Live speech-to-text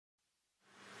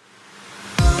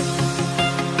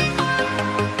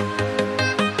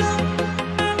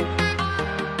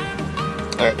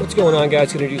What's going on,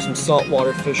 guys? Gonna do some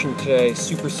saltwater fishing today.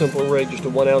 Super simple rig, just a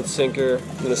 1 ounce sinker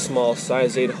and a small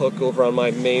size 8 hook over on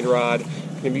my main rod.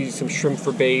 Gonna be using some shrimp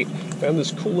for bait. Found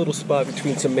this cool little spot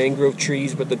between some mangrove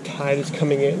trees, but the tide is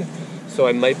coming in, so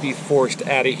I might be forced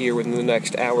out of here within the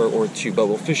next hour or two. But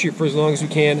we'll fish here for as long as we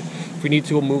can. If we need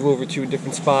to, we'll move over to a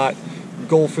different spot.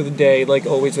 Goal for the day, like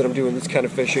always when I'm doing this kind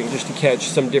of fishing, just to catch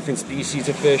some different species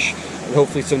of fish and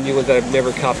hopefully some new ones that I've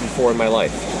never caught before in my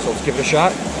life. So let's give it a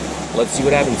shot. Let's see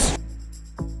what happens.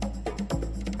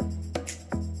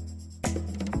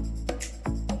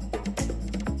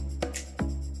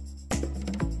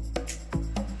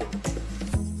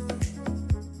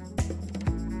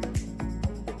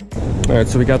 Alright,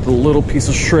 so we got the little piece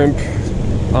of shrimp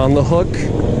on the hook.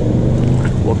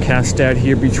 We'll cast out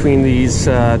here between these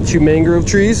two mangrove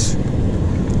trees.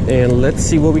 And let's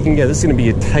see what we can get. This is going to be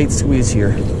a tight squeeze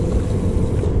here.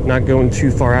 Not going too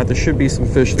far out. There should be some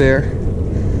fish there.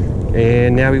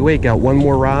 And now we wait. Got one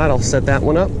more rod. I'll set that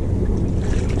one up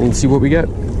and see what we get.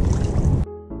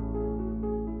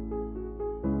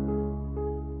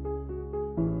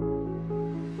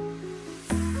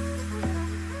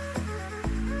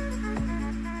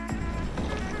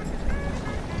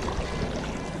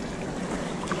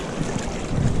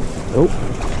 Oh,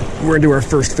 we're into our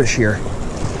first fish here.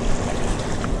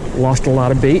 Lost a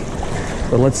lot of bait,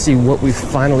 but let's see what we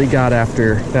finally got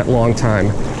after that long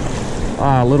time.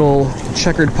 Little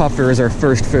checkered puffer is our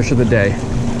first fish of the day.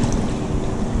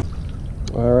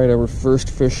 All right, our first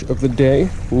fish of the day.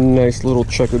 Nice little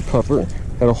checkered puffer.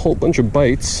 Had a whole bunch of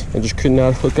bites. I just could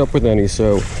not hook up with any,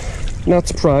 so not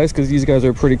surprised because these guys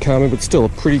are pretty common, but still a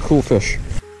pretty cool fish.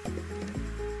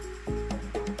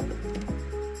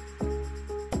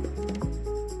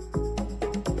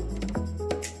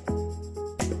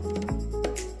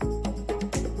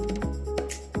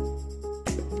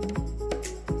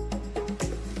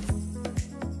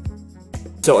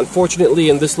 So unfortunately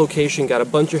in this location, got a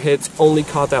bunch of hits, only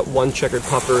caught that one checkered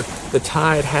puffer. The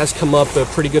tide has come up a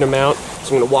pretty good amount,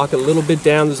 so I'm gonna walk a little bit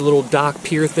down. There's a little dock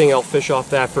pier thing. I'll fish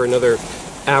off that for another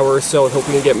hour or so and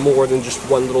hoping to get more than just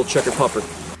one little checkered puffer.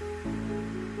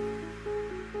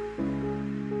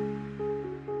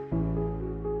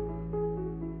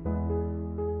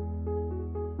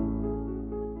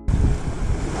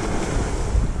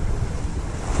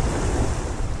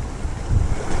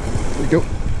 There we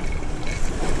go.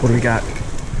 What do we got?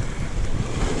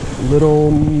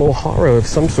 Little mojarra of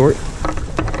some sort.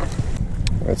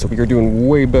 All right, so we are doing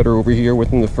way better over here.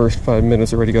 Within the first 5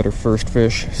 minutes, already got our first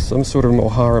fish. Some sort of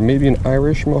mojarra, maybe an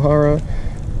Irish mojarra.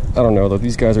 I don't know though,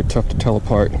 these guys are tough to tell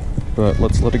apart, but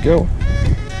let's let it go.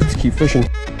 Let's keep fishing.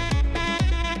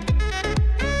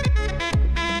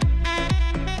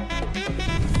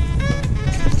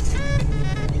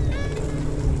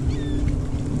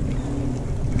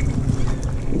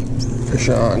 Fish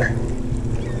on.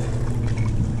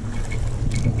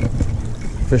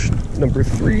 Fish number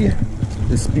 3.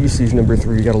 This species number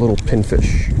 3, got a little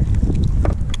pinfish.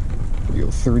 Here we go,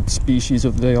 third species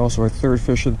of the day, also our third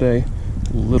fish of the day,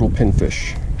 little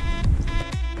pinfish.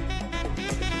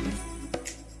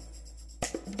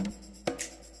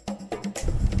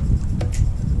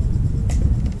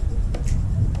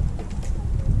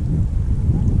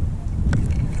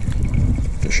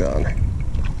 Fish on.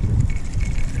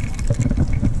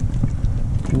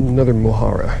 Another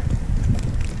mojarra.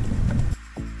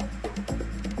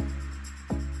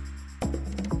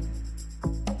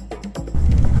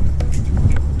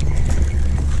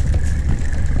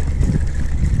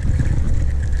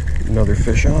 Another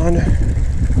fish on.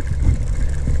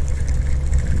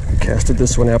 Casted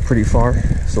this one out pretty far,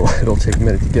 so it'll take a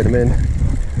minute to get him in.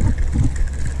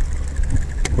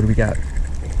 What do we got?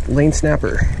 Lane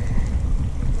snapper.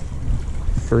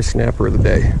 First snapper of the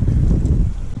day.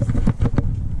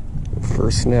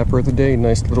 First snapper of the day,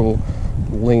 nice little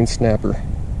lane snapper.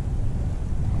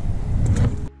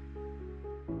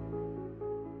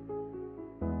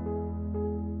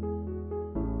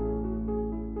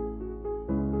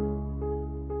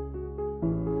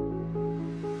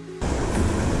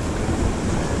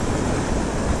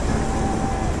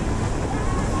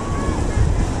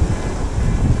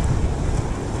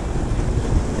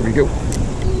 Here we go.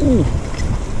 Ooh.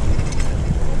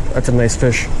 That's a nice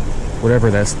fish.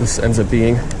 Whatever this ends up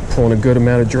being, pulling a good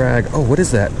amount of drag. Oh, what is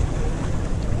that?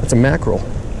 That's a mackerel.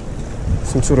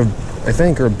 Some sort of, I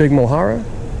think, or a big mojarra?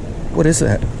 What is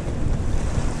that?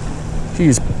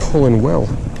 He's pulling well.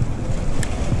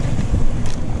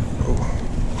 Oh.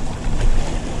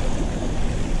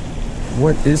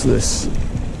 What is this?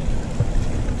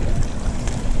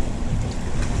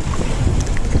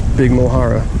 Big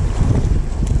mojarra.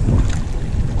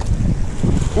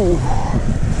 Ooh.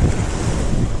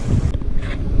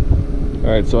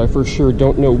 Alright, so I for sure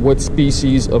don't know what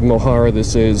species of mojarra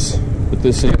this is, but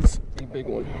this is a big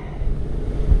one.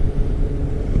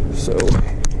 So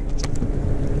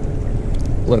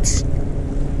let's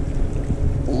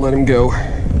let him go.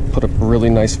 Put up a really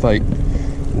nice fight.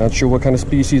 Not sure what kind of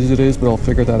species it is, but I'll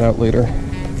figure that out later.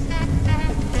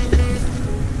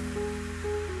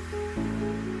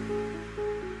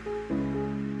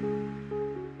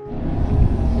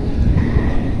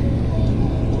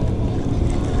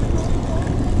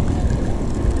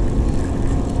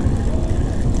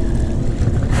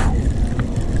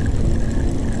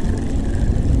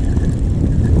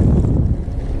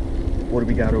 What do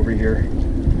we got over here?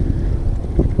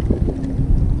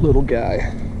 Little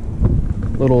guy.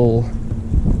 Little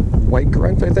white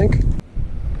grunt, I think.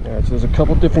 Alright, so there's a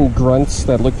couple different grunts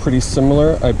that look pretty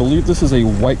similar. I believe this is a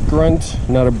white grunt,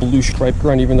 not a blue stripe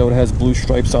grunt, even though it has blue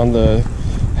stripes on the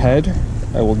head.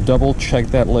 I will double check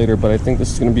that later, but I think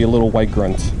this is going to be a little white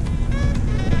grunt.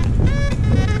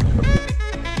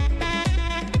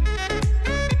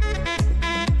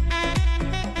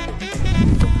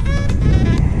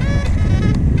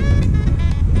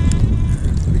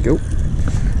 Go.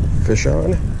 Fish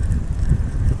on.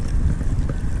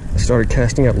 I started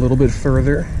casting out a little bit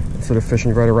further instead of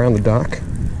fishing right around the dock.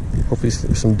 Hopefully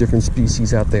there's some different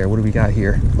species out there. What do we got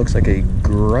here? Looks like a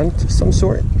grunt of some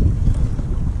sort.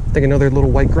 I think another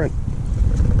little white grunt.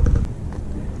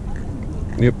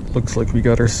 Yep, looks like we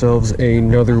got ourselves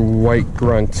another white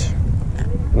grunt.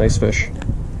 Nice fish.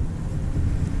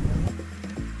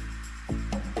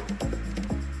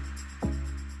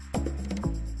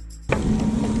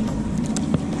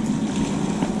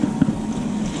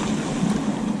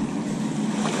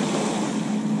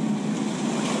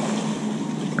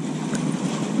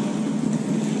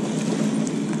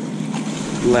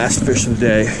 Last fish of the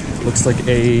day. Looks like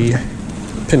a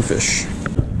pinfish.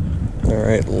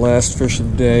 Alright, last fish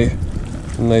of the day.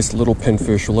 Nice little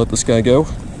pinfish. We'll let this guy go.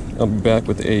 I'll be back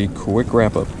with a quick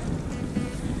wrap up.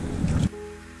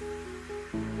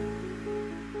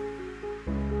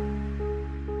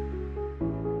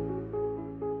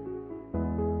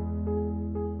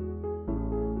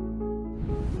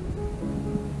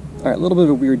 Alright, a little bit of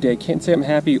a weird day. Can't say I'm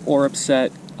happy or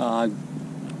upset.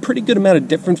 Pretty good amount of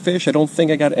different fish. I don't think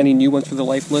I got any new ones for the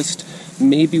life list.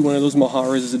 Maybe one of those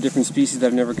mojarras is a different species that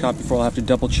I've never caught before. I'll have to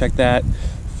double check that.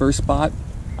 First spot,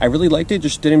 I really liked it,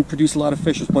 just didn't produce a lot of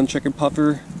fish. Just one checkered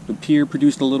puffer. The pier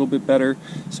produced a little bit better,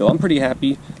 so I'm pretty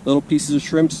happy. Little pieces of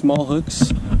shrimp, small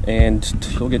hooks, and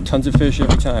you'll get tons of fish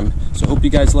every time. So hope you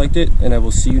guys liked it, and I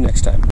will see you next time.